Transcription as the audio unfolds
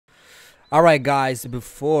Alright guys,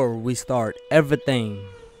 before we start everything,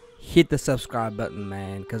 hit the subscribe button,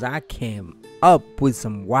 man, because I came up with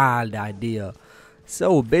some wild idea.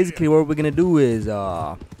 So basically what we're gonna do is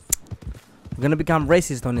we're gonna become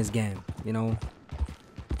racist on this game. You know,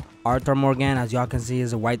 Arthur Morgan, as y'all can see,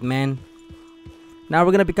 is a white man. Now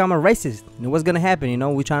we're gonna become a racist. And what's gonna happen? You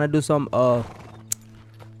know, we're trying to do some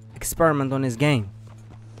experiment on this game.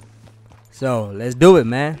 So let's do it,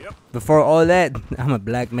 man. Before all that, I'm a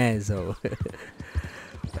black man, so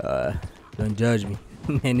don't judge me.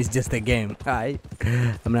 And it's just a game, alright?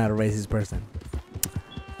 I'm not a racist person.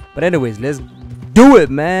 But anyways, let's do it,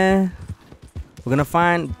 man. We're gonna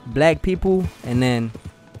find black people, and then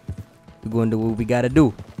we're gonna do what we gotta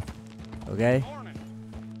do. Okay?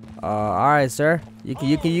 Alright, sir. You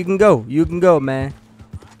can go. You can go, man.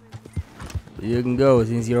 You can go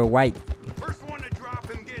since you're white. First one to drop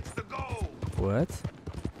him gets the gold. What?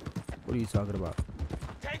 What are you talking about?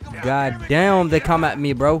 God damn, they come at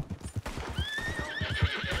me, bro.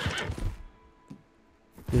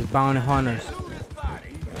 These bounty hunters.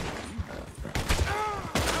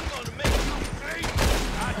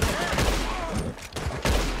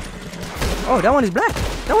 Oh, that one is black.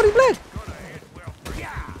 That one is black.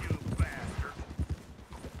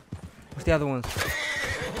 What's the other ones?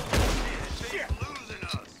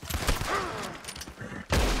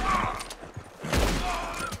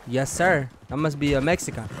 Yes, sir. That must be a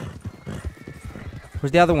Mexican.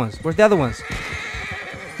 Where's the other ones? Where's the other ones?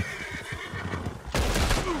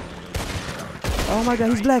 Oh my God,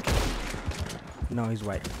 he's black. No, he's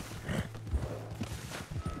white.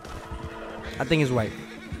 I think he's white.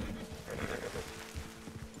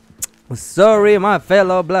 I'm sorry, my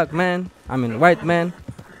fellow black man. I mean, white man.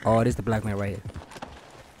 Oh, this is the black man right here.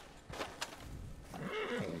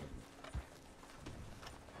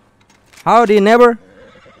 Howdy, neighbor.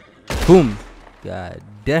 Boom. God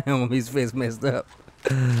damn, his face messed up.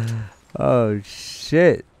 Oh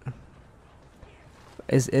shit.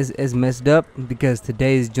 It's messed up because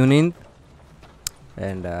today is Juneteenth.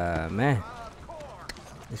 And man,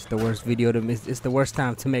 it's the worst video to miss. It's the worst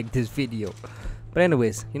time to make this video. But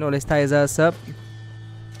anyways, you know, let's tie his ass up.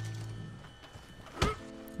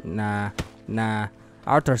 Nah.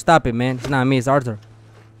 Arthur, stop it, man. It's not me, it's Arthur.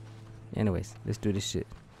 Anyways, let's do this shit.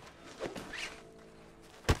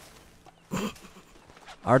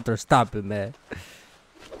 Arthur, stop it, man.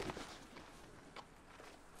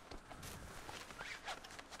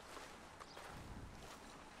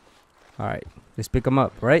 Alright, let's pick him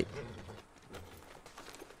up, right?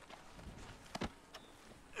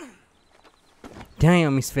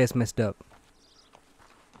 Damn, his face messed up.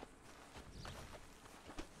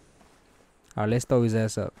 Alright, let's throw his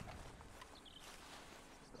ass up.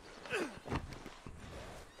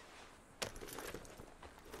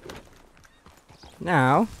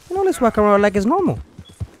 Now, you know, let's walk around like it's normal.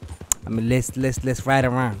 I mean, let's ride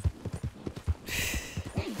around.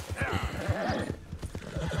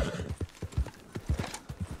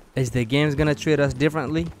 Is the game's gonna treat us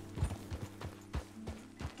differently?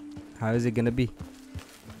 How is it gonna be?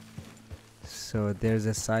 So there's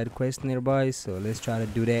a side quest nearby, so let's try to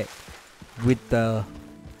do that with the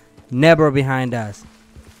neighbor behind us.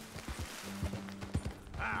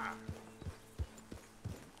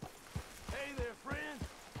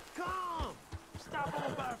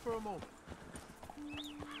 For a moment.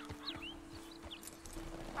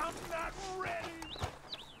 I'm not ready.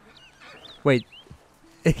 Wait.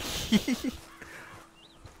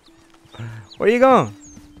 Where you going?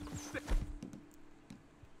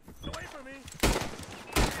 Away from me.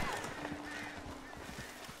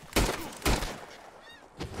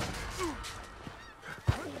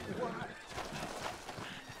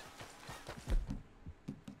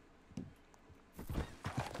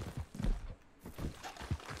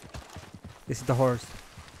 This is the horse.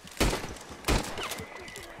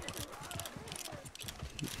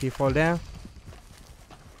 He fall down?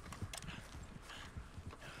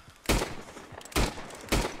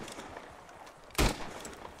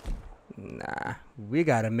 Nah, we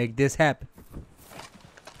gotta make this happen.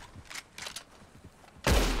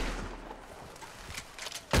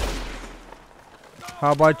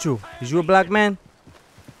 How about you? Is you a black man?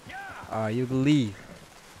 You can leave.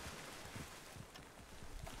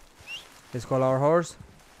 Let's call our horse.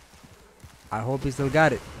 I hope he still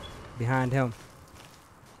got it behind him.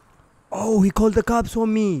 Oh, he called the cops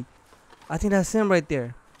on me. I think that's him right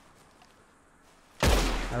there. I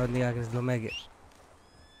don't think I can still make it.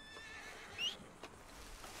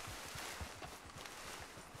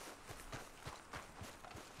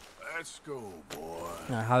 Let's go, boy.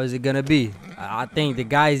 How is it gonna be? I think the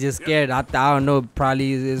guy is just scared. I don't know.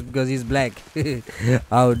 Probably is because he's black. I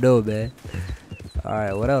don't know, man. All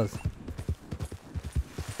right, what else?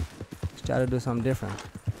 Let's try to do something different.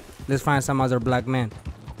 Let's find some other black man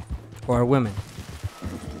or women.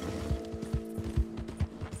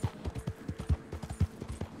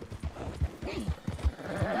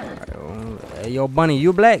 Hey, yo, Bunny,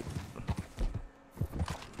 you black?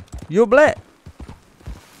 You black?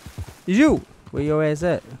 You? Where your ass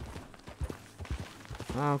at?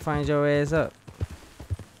 I'll find your ass up.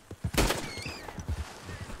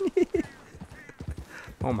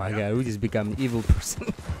 Oh my god, we just become an evil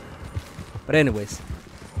person. But anyways,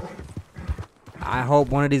 I hope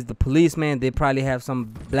one of these, the policemen, they probably have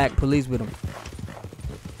some black police with them.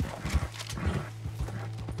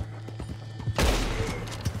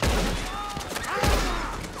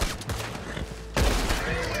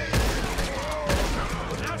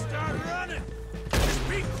 Now start running. Just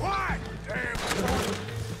be quiet.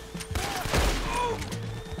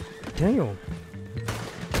 Damn. Damn.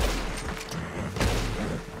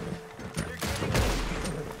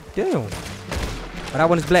 Damn. But that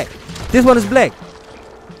one is black. This one is black.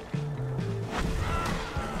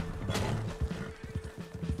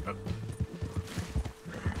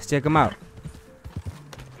 Let's check him out.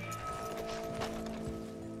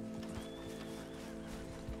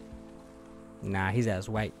 Nah, he's ass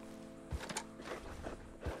white.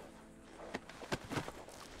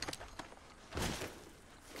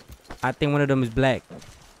 I think one of them is black.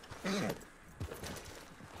 Yep.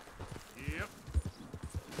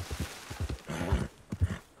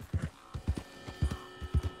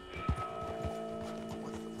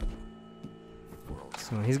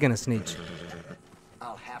 So he's gonna snitch.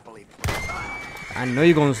 I'll happily. I know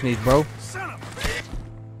you're gonna snitch, bro. Son of a bitch.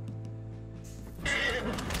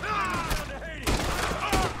 Ah, the Hades.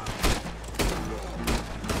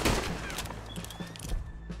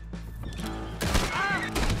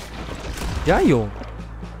 Damn.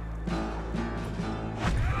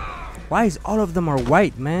 Why is all of them are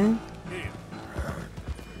white, man?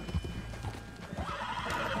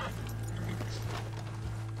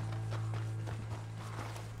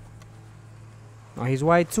 Oh, he's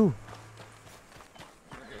white too.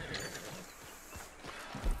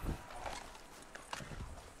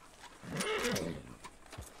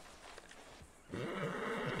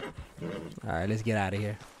 All right, let's get out of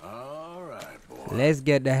here. All right, boy. Let's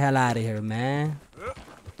get the hell out of here, man.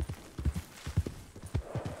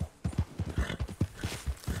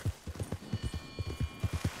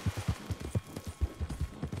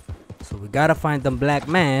 So we gotta find them black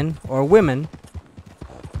man or women.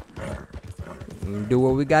 And do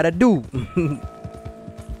what we gotta do.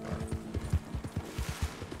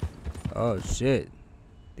 Oh shit.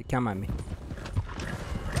 They come at me.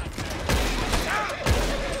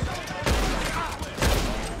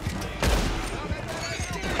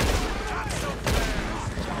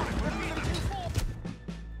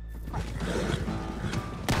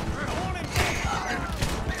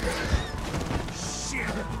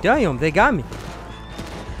 Damn, they got me.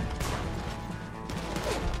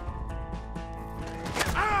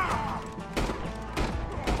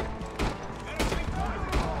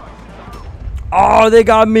 Oh, they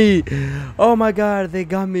got me. Oh my god, they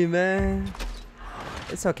got me, man.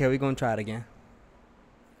 It's okay, we're gonna try it again.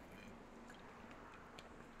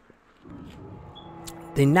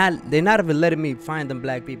 They're not even letting me find them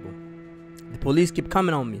black people. The police keep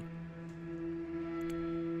coming on me.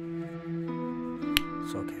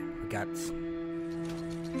 It's okay, we got this.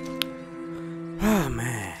 Oh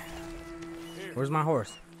man. Where's my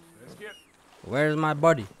horse? Let's get. Where's my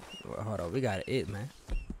buddy? Well, hold on, we got it, man.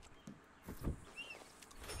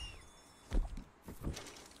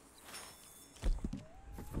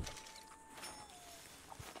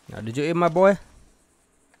 Now, did you eat my boy?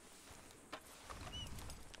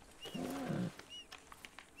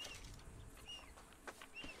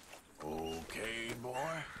 Okay, boy.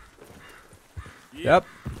 Yep.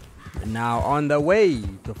 Now on the way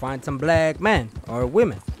to find some black men or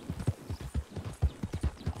women.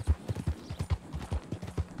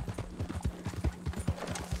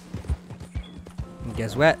 And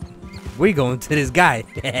guess what? We're going to this guy.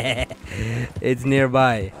 It's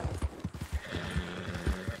nearby.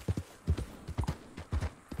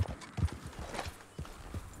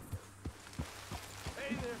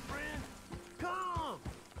 Hey there, friend. Come.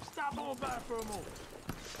 Stop on by for a moment.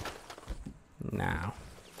 Now.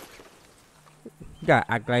 You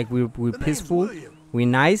gotta act like we're The name's peaceful. William. We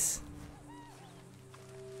nice.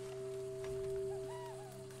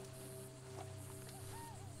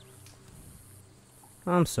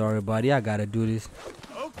 I'm sorry, buddy. I gotta do this.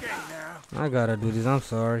 Okay, now. I gotta do this. I'm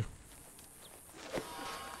sorry.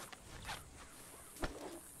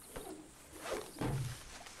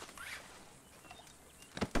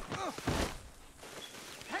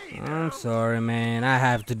 I'm sorry, man. I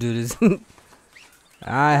have to do this.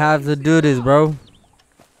 I have to do this, bro.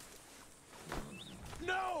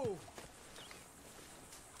 No!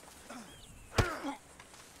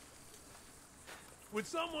 Would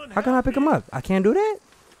someone How can I help pick him me? up? I can't do that?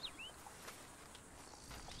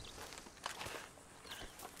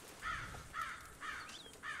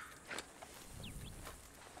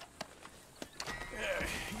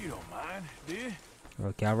 You don't mind, do you?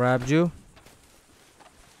 Okay, I robbed you.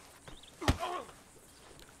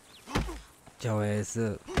 Your ass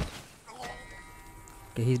up.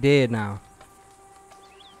 Okay, he's dead now.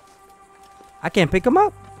 I can't pick him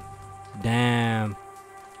up? Damn.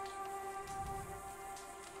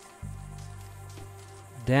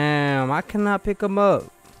 Damn, I cannot pick him up.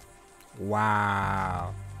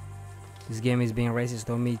 Wow. This game is being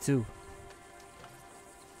racist on me too.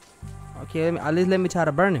 Okay, at least let me try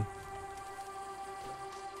to burn him.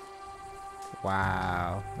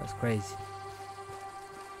 Wow, that's crazy.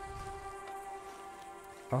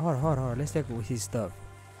 Oh, hold on. Let's take with his stuff.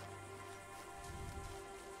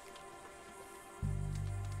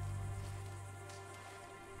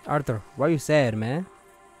 Arthur, why you sad, man?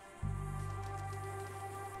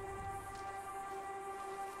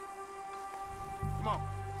 Come on.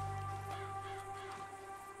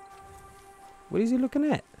 What is he looking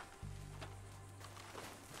at?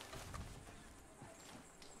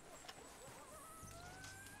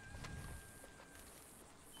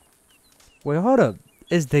 Wait, hold up.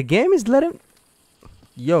 Is the game is letting...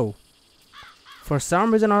 Yo. For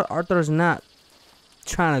some reason, Arthur's not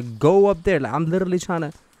trying to go up there. Like, I'm literally trying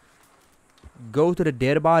to go to the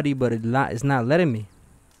dead body, but it's not letting me.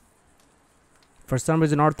 For some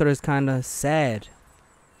reason, Arthur is kind of sad.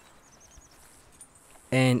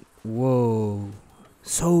 And, whoa.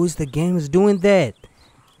 So is the game is doing that.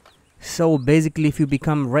 So basically, if you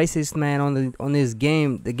become racist, man, on this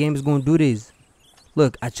game, the game is going to do this.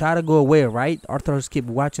 Look, I try to go away, right? Arthur's keep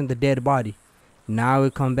watching the dead body. Now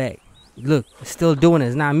it come back. Look, it's still doing it.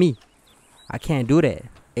 It's not me. I can't do that.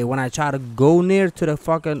 And when I try to go near to the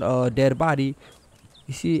fucking dead body,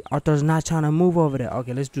 you see, Arthur's not trying to move over there.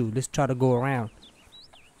 Okay, let's try to go around.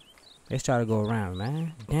 Let's try to go around,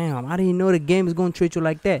 man. Damn, I didn't know the game is going to treat you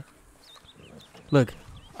like that. Look,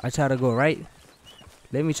 I try to go right.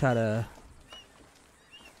 Let me try to...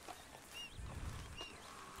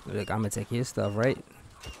 Look, I'm going to take his stuff, right?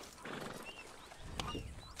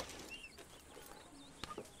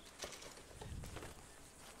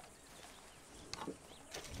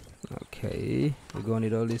 Okay, we're going to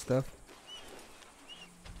need all this stuff.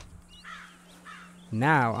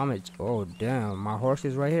 Now, I'm at... Oh, damn, my horse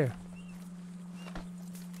is right here.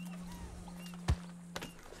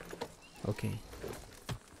 Okay.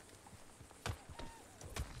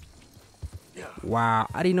 Wow,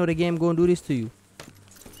 I didn't know the game going to do this to you.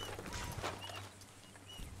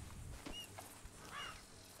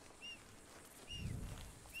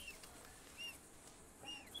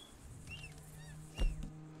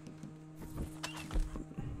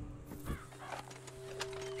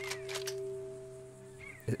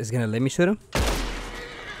 It's gonna let me shoot him?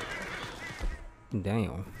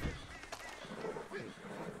 Damn.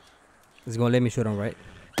 It's gonna let me shoot him, right?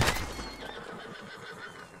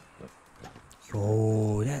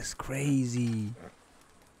 Yo, that's crazy.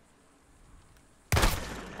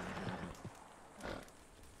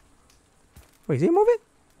 Wait, is he moving?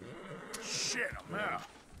 Shit, I'm out.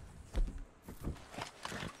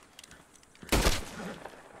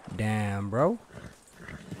 Damn, bro.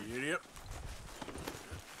 Idiot.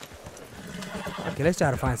 Okay, let's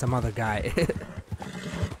try to find some other guy.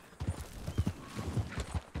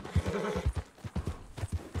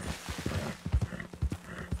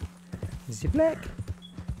 Is he black?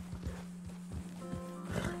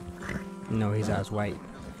 No, his eyes white.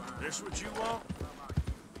 This what you want?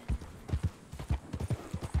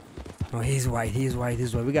 Oh, he's white. He's white.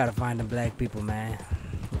 He's white. We gotta find them black people, man.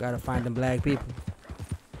 We gotta find them black people.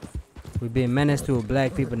 We're being menaced to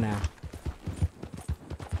black people now.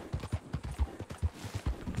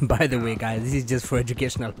 By the way, guys, this is just for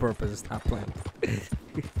educational purposes. Stop playing.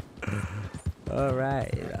 All right.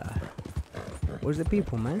 Where's the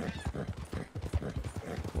people, man?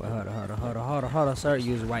 Well, hold on, sir.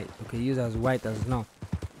 Use white. Okay, use as white as no.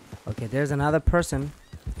 Okay, there's another person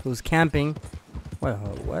who's camping. Wait,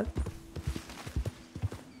 hold on, what?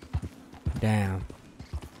 Damn.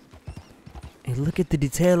 And look at the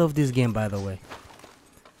detail of this game, by the way.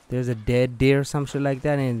 There's a dead deer or some shit like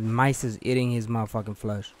that, and mice is eating his motherfucking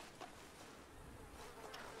flesh.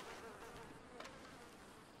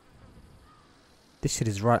 This shit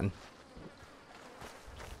is rotten.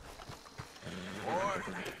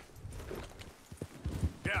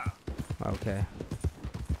 Yeah. Okay.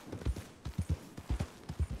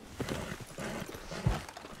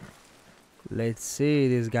 Let's see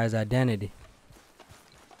this guy's identity.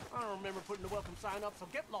 I don't remember putting the welcome sign up, so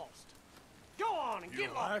get lost. Go on and You get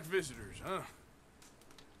don't lost. like visitors, huh?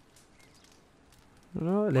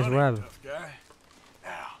 No, let's Money, rob him. tough guy.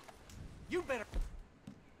 Now, You better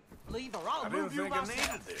leave or I'll I didn't move you think I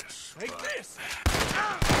myself. needed this. Take but this.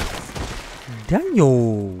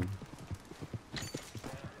 Daniel.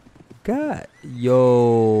 God,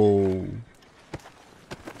 yo.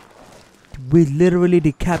 We literally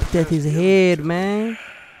decapitated his head, man.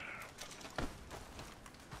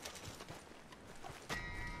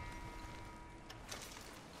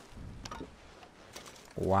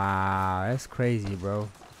 Wow, that's crazy, bro.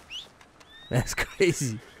 That's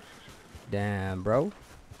crazy. Damn, bro.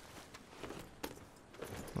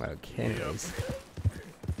 Okay, anyways.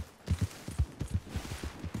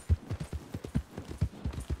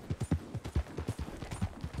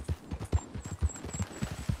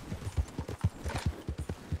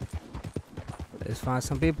 Let's find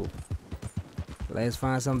some people. Let's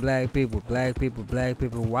find some black people. Black people, black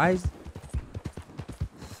people. Why is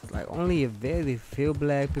like only a very few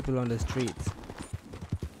black people on the streets?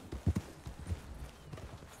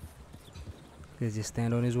 Let's just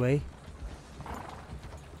stand on his way.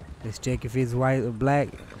 Let's check if he's white or black.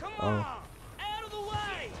 Come Oh, on. Out of the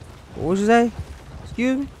way. what would you say?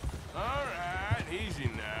 Excuse me? all right, easy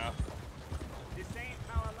now. This ain't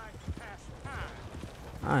how I like to pass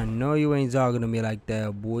time. I know you ain't talking to me like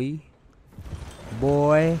that, boy.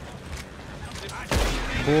 Boy.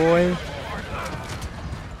 Boy.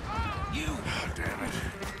 Damn it.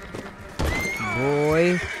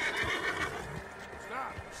 Boy.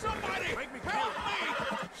 Stop. Somebody make me help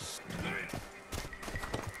me.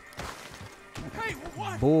 Hey,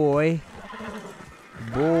 what? Boy.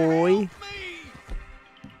 Boy. Help me.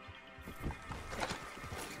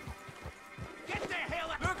 Get the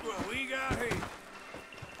hell out. Look what we got here.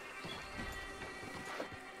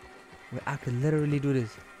 Wait, I could literally do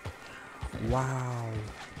this. Wow.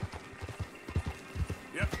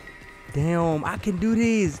 Yep. Damn, I can do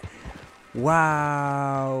this.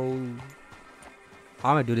 Wow.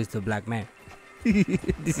 I'm gonna do this to a black man.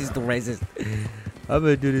 This is the racist. I'm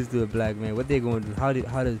gonna do this to a black man. What they gonna do? How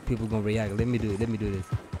does people gonna react? Let me do it. Let me do this.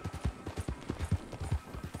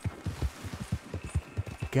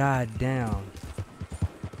 God damn.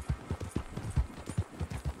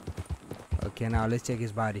 Okay, now let's check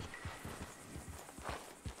his body.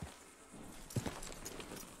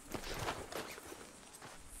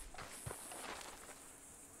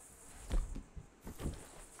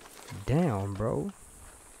 Damn, bro.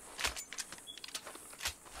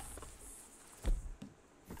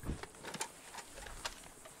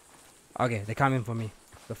 Okay, they're coming for me.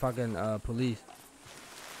 The fucking police.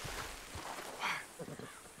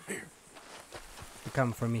 Here. They're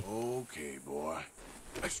coming for me. Okay, boy.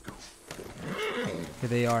 Let's go. Here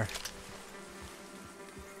they are.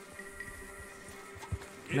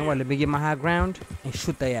 You know what? Let me get my high ground and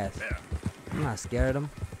shoot their ass. Yeah. I'm not scared of them.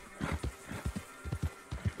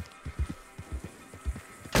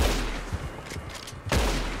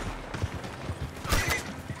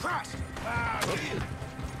 Christ.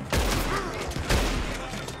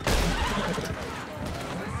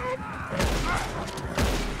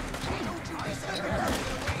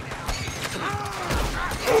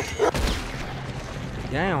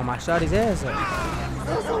 Damn, I shot his ass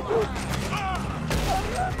up.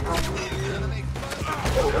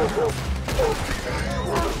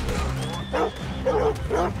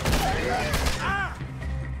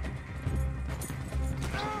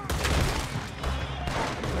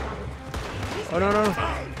 Oh, no, no, no.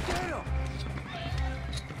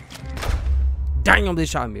 Damn, they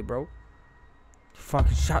shot me, bro.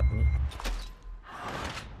 Fucking shot me.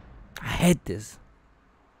 I hate this.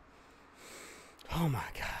 Oh my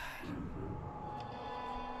god.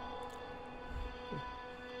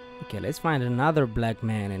 Okay, let's find another black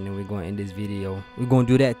man and then we're going to end this video. We're going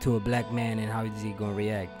to do that to a black man and how is he going to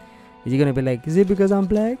react? Is he going to be like, is it because I'm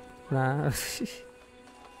black? Nah.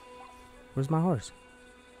 Where's my horse?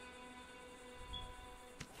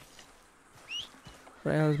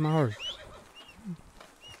 Where the hell is my horse?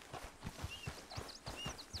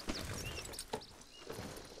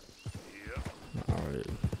 Alright.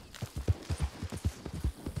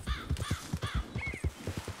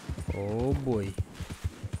 Oh boy.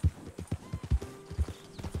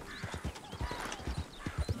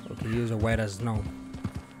 Okay, he was as white as snow.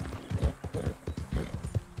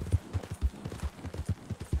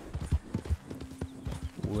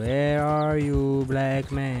 are you, black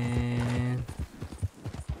man?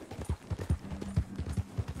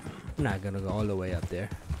 I'm not gonna go all the way up there.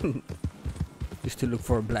 Just to look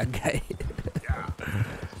for a black guy.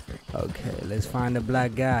 Okay, let's find a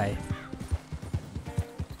black guy.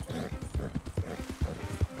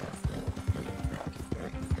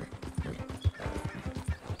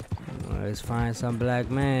 Let's find some black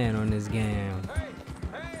man on this game.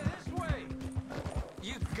 Hey, this way.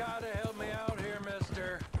 You gotta help me out here,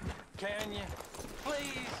 mister. Can you? Please.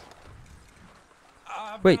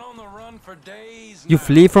 I've Wait. been on the run for days You now.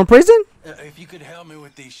 flee from prison? If you could help me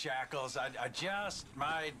with these shackles, I just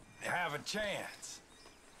might have a chance.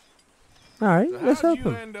 Alright, So let's how'd help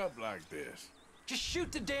you him. end up like this? Just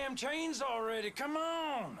shoot the damn chains already. Come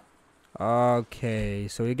on. Okay,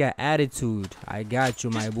 so you got attitude. I got you,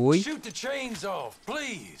 my Just boy. shoot the chains off,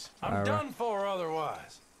 please. I'm All right. done for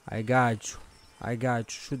otherwise. I got you. I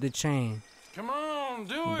got you. Shoot the chain. Come on,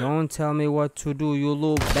 do it. Don't tell me what to do, you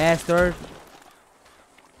little bastard.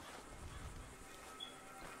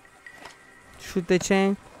 Shoot the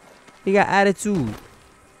chain. You got attitude. You're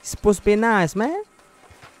supposed to be nice, man.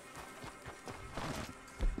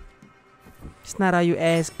 It's not how you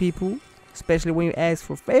ask people, especially when you ask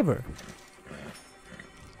for favor.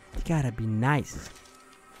 You gotta be nice.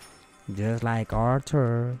 Just like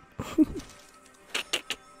Arthur.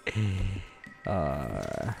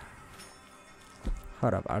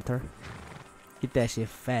 Hold up, Arthur. Get that shit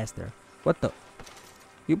faster. What the?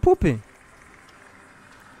 You pooping?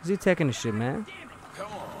 Is he taking the shit, man?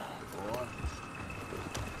 Come on, boy.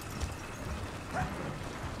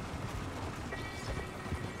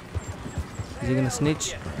 Is he gonna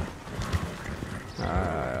snitch?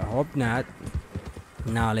 Hope not.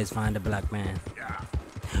 Now let's find the black man.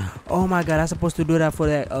 Oh my god, I'm supposed to do that for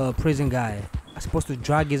that prison guy. I'm supposed to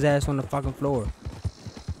drag his ass on the fucking floor.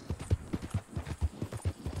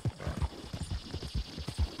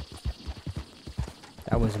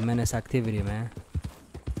 That was menace activity, man.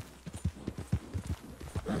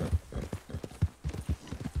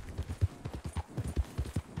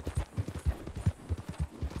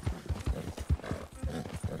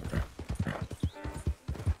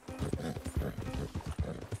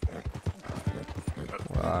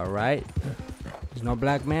 Alright. There's no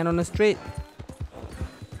black man on the street.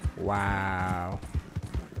 Wow.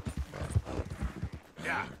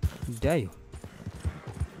 Yeah. Damn.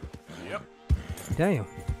 Yep. Damn.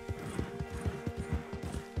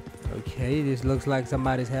 Okay, this looks like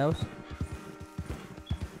somebody's house.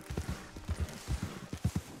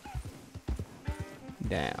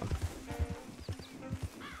 Damn.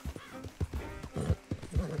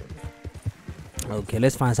 Okay,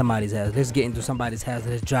 let's find somebody's house. Let's get into somebody's house.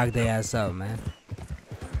 Let's drag their ass up, man.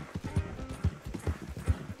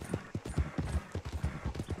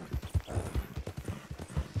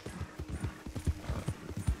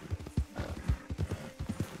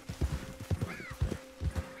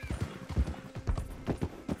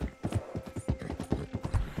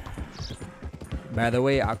 By the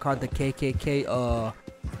way, I caught the KKK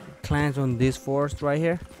clans on this forest right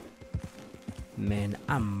here. Man,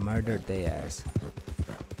 I murdered their ass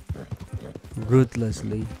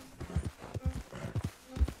ruthlessly.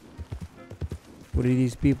 What are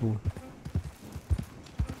these people?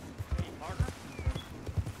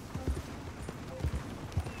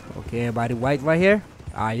 Okay, everybody white right here?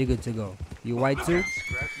 Ah, you're good to go. You white too?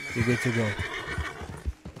 You're good to go.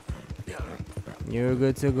 You're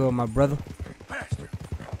good to go, my brother.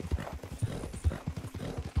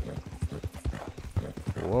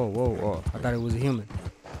 Whoa, whoa, whoa. I thought it was a human.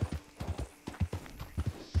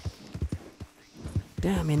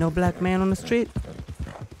 Damn, ain't no black man on the street.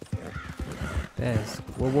 That's...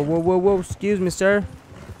 Whoa, whoa, whoa, whoa, whoa. Excuse me, sir.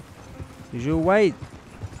 Is you white?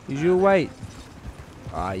 Is you white?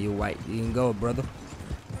 Ah, you white. You can go, brother.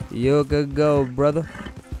 You can go, brother.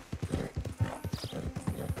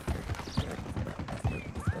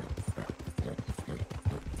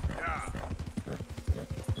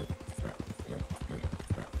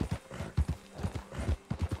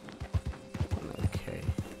 Okay.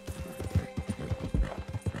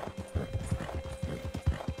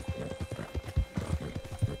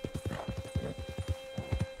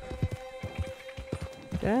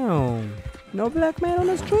 Damn. No black man on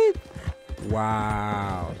the street?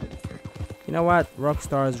 Wow. You know what?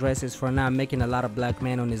 Rockstar is racist for not making a lot of black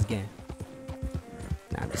men on this game.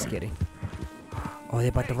 Nah, I'm just kidding. Oh, they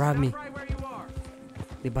about to rob me.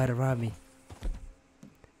 They about to rob me.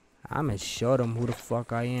 I'ma show them who the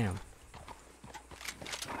fuck I am.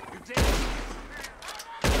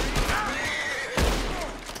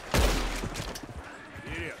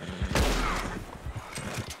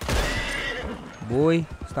 boy.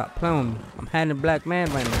 Stop playing with me. I'm hiding a black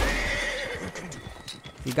man right now.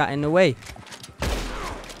 He got in the way.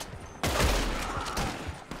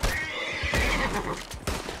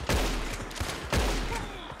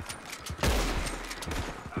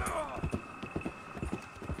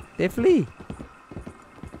 They flee.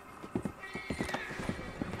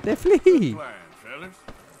 They flee. Flying, fellas.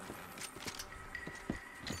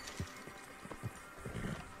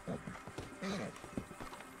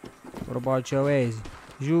 What about your ass?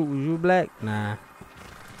 You black? Nah.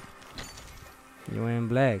 You ain't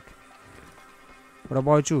black. What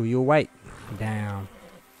about you? You white? Damn.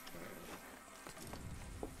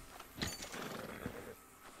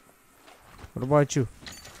 What about you?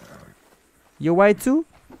 You white too?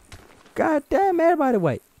 God damn, everybody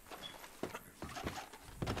white.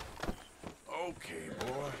 Okay,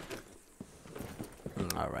 boy.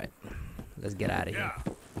 All right. Let's get out of here.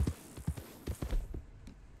 Yeah.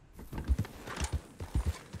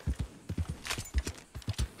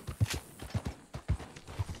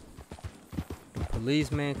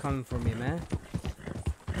 Policeman coming for me, man.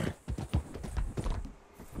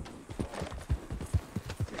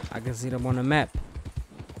 I can see them on the map.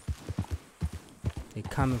 They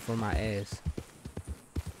coming for my ass.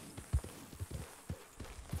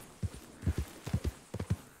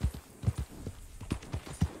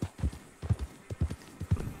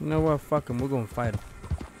 You know what? Fuck him. We're gonna fight him.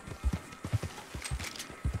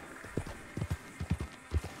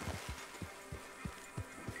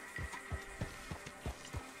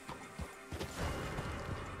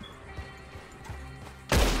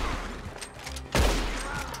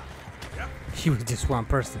 He was just one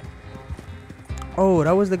person. Oh,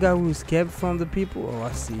 that was the guy who escaped from the people? Oh,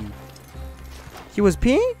 I see. He was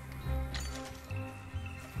peeing?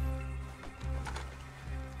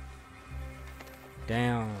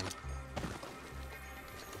 Damn.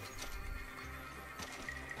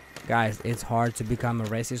 Guys, it's hard to become a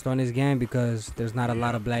racist on this game because there's not a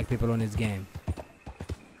lot of black people on this game.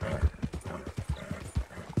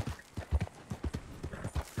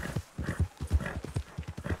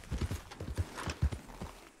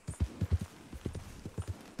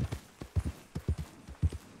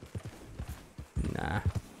 Nah.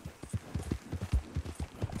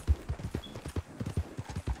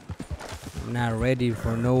 I'm not ready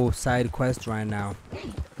for no side quest right now.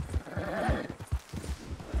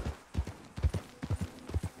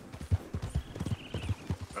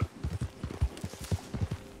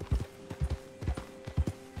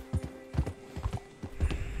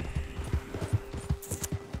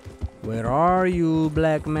 Where are you,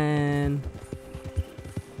 black man?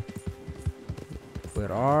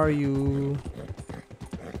 Where are you?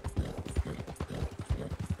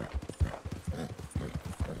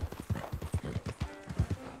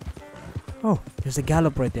 Oh, there's a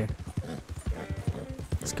gallop right there.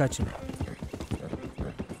 Let's catch him.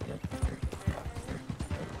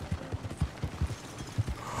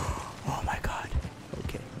 Oh my god.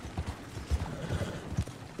 Okay.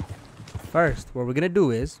 First, what we're gonna do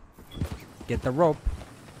is get the rope.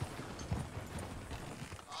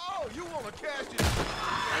 Oh, you want to catch it?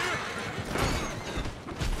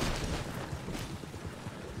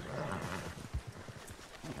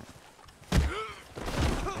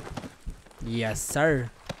 Yes, sir.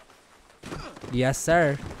 Yes,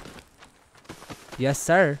 sir. Yes,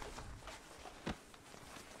 sir.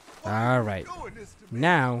 All right.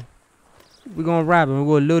 Now, we're going to rob him.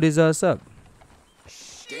 We're going to loot his ass up.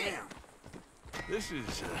 Damn. This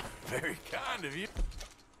is very kind of you.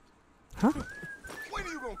 Huh? When are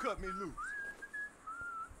you gonna cut me loose?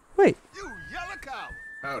 Wait. You yellow cow.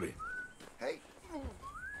 Howdy. Hey,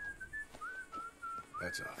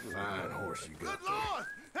 That's a fine horse you got Good there. Lord,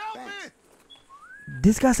 help me!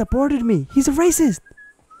 This guy supported me. He's a racist.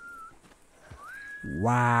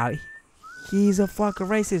 Wow. He's a fucking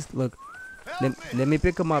racist. Look. Let me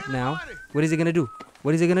pick him up now. What is he going to do?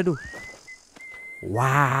 What is he going to do?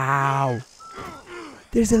 Wow.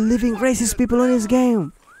 There's a living racist people in this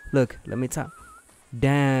game. Look, let me talk.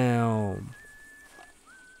 Damn.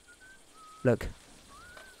 Look.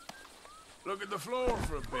 Look at the floor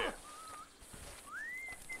for a bit.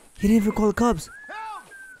 He didn't even call the cops. Help!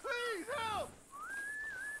 Please help!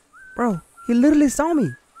 Bro, he literally saw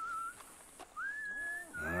me.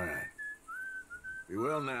 All right. Be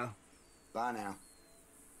well now. Bye now.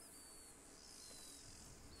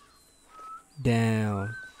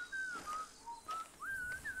 Damn.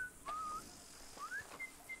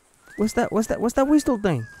 What's that whistle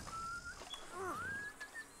thing?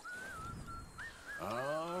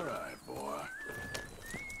 All right, boy.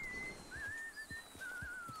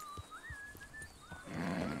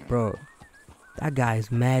 Bro, that guy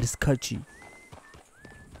is mad as cutchy.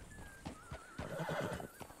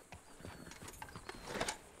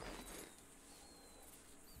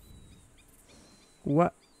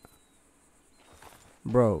 What?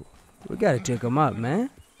 Bro, we gotta check him up, man.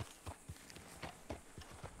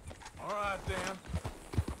 All right, then.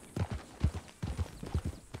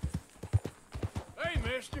 Hey,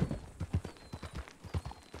 mister.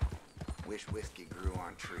 Wish whiskey grew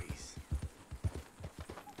on trees.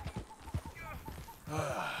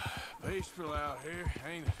 Peaceful out here,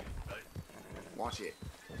 ain't it? Watch it.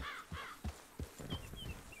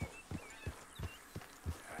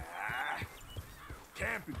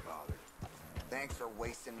 Can't be bothered. Thanks for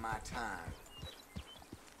wasting my time.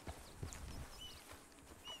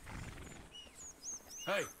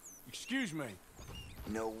 Hey, excuse me.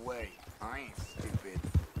 No way. I ain't stupid.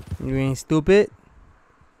 You ain't stupid.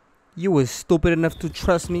 You was stupid enough to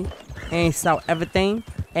trust me. Ain't saw everything.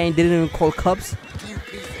 Ain't didn't even call cops. You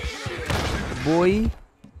piece of shit. Boy.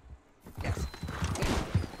 Yes.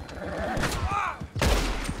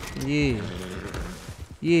 Yeah.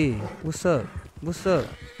 Yeah. What's up? What's up?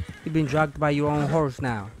 You been dragged by your own horse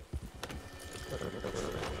now.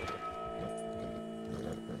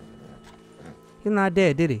 He's not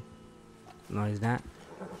dead, did he? No, he's not.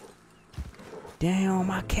 Damn,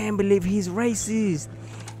 I can't believe he's racist.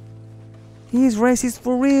 He's racist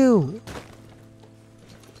for real.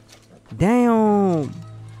 Damn.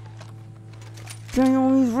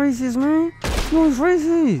 Damn, he's racist, man. No, he's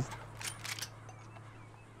racist.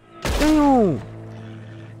 Damn.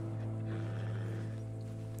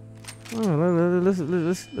 Oh,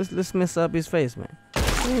 let's mess up his face, man.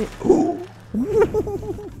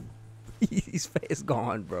 His face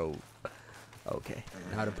gone, bro. Okay,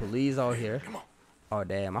 now the police are here. Oh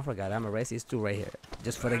damn, I forgot I'm a racist too right here.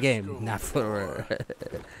 Just for the game, not for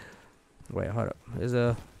wait, hold up. There's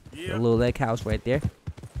a little lake house right there.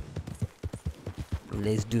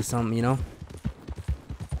 Let's do something, you know.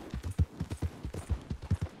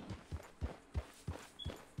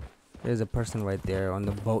 There's a person right there on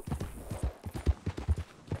the boat.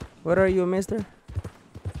 What are you, mister?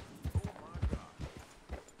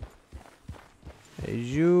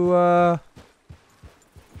 Is you a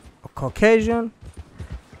Caucasian?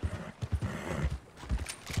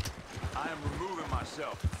 I am removing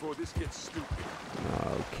myself before this gets stupid.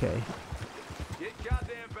 Okay. Get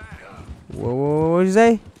goddamn back. What'd you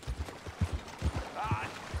say?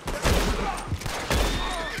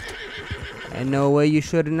 Ain't no way you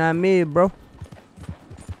shooting at me, bro.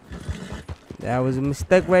 That was a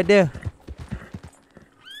mistake right there.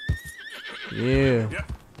 Yeah.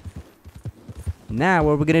 Yep. Now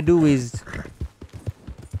what we're gonna do is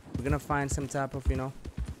we're gonna find some type of, you know,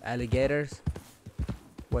 alligators.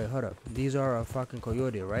 Wait, hold up. These are a fucking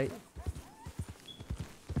coyote, right?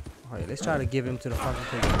 Alright, let's try to give him to the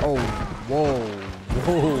fucking coyote. Oh, whoa,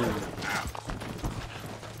 whoa.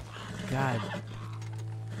 God.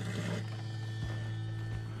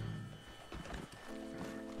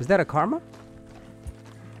 Is that a karma?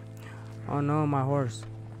 Oh no, my horse.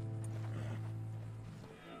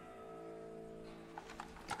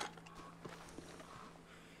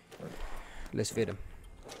 Let's feed him.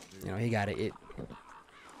 You know, he gotta eat.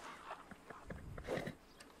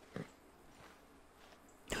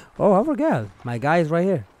 Oh, I forgot. My guy is right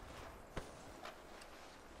here.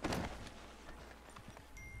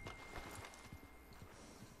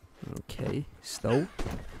 Okay, stove.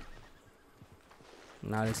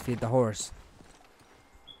 Now let's feed the horse.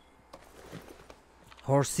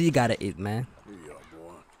 Horsey gotta eat, man. Here you are,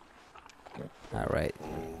 boy. Alright.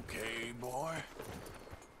 Okay, boy.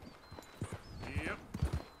 Yep.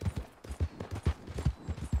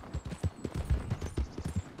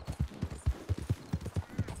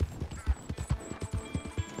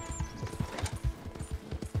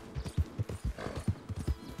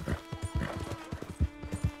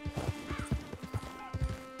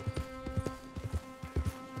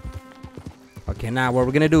 Okay, now what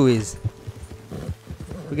we're gonna do is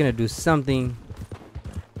we're gonna do something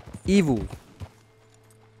evil.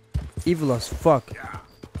 Evil as fuck.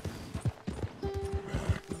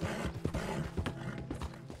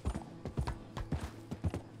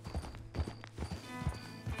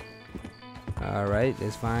 Alright,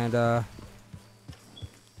 let's find alright.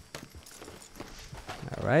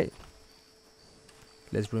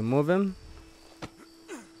 Let's remove him.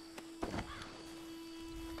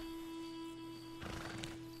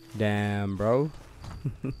 Damn, bro.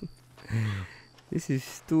 This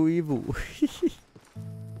is too evil.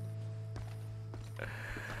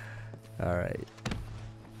 Alright.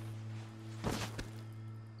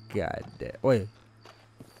 God damn. Wait.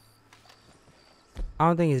 I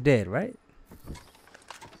don't think he's dead, right?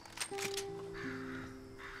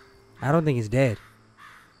 I don't think he's dead.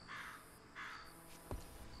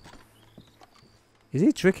 Is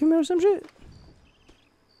he tricking me or some shit?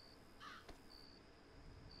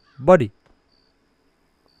 buddy.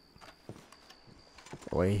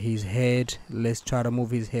 Wait, his head. Let's try to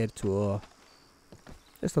move his head to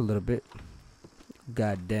just a little bit.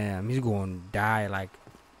 God damn, he's going to die like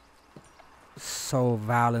so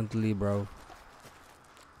violently, bro.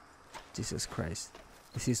 Jesus Christ,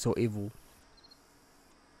 this is so evil.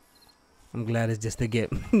 I'm glad it's just a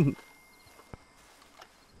game.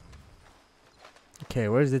 Okay,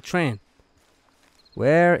 where's the train?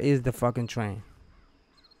 Where is the fucking train?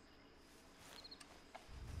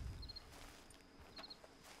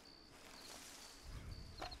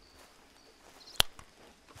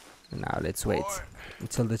 Now let's wait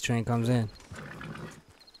until the train comes in.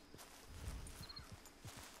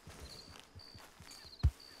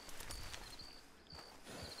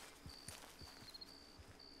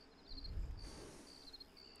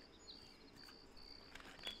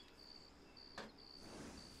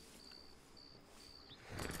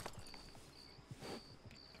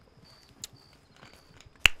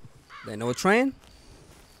 There no train?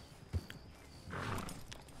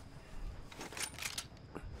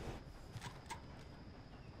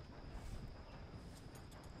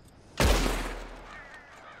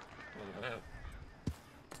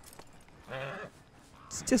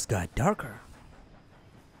 It's just got darker.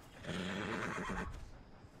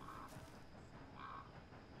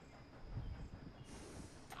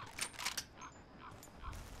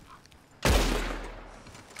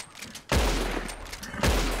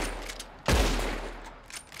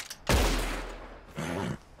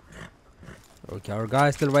 Okay, our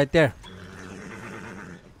guy's still right there.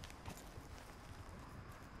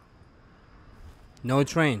 No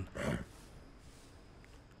train.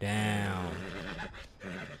 Damn.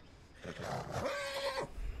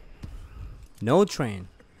 No train.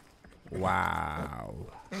 Wow.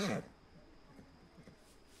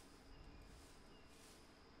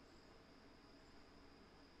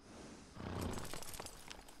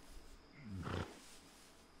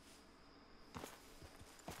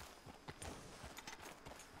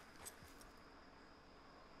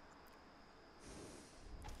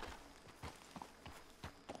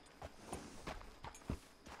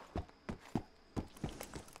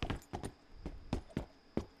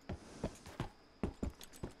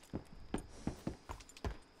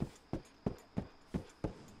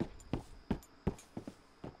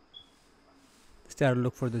 Gotta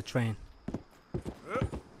look for the train.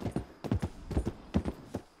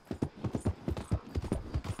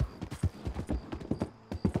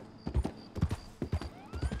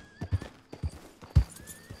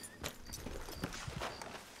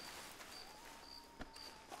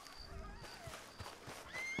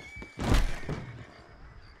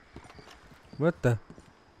 What the?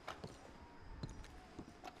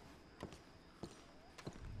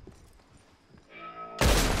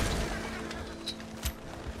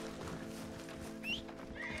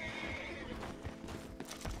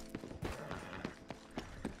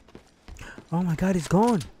 Oh my God, he's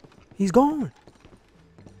gone. He's gone.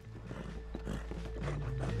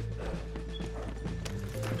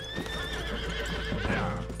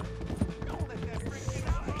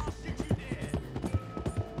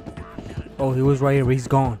 Oh, he was right here. He's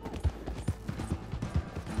gone.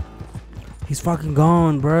 He's fucking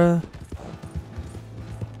gone, bruh.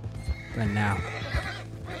 Right now.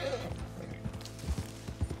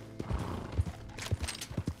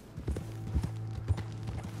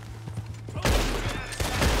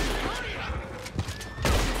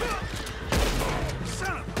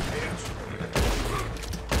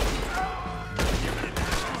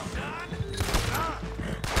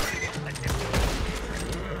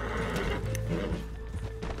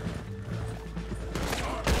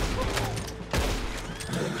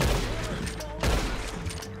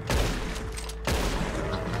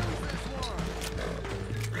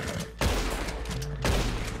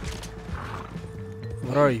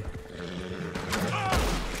 What are you?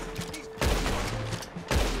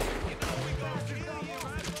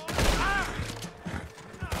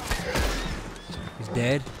 He's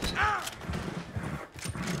dead.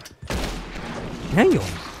 Daniel.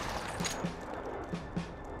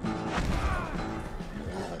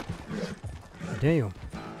 Damn.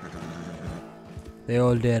 They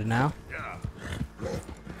all dead now.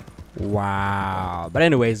 Wow. But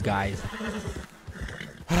anyways, guys.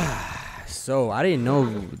 So I didn't know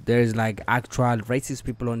there's like actual racist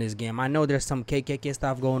people on this game. I know there's some KKK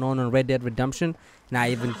stuff going on Red Dead Redemption, and I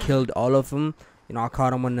even killed all of them. You know, I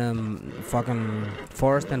caught them on the fucking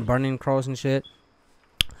forest and burning crows and shit.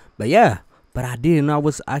 But yeah, but I didn't know. I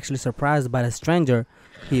was actually surprised by the stranger.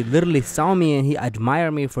 He literally saw me and he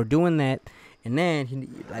admired me for doing that, and then he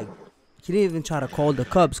like He didn't even try to call the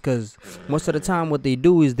cops, because most of the time what they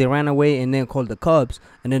do is they ran away and then call the cops,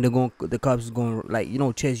 and then the cops is going, like, you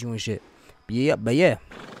know, chase you and shit. But yeah,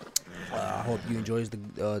 I hope you enjoys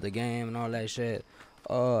the game and all that shit.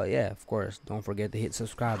 Yeah, of course, don't forget to hit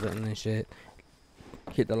subscribe button and shit.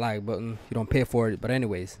 Hit the like button. You don't pay for it. But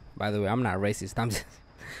anyways, by the way, I'm not racist. I'm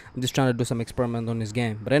just trying to do some experiment on this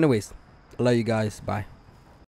game. But anyways, I love you guys. Bye.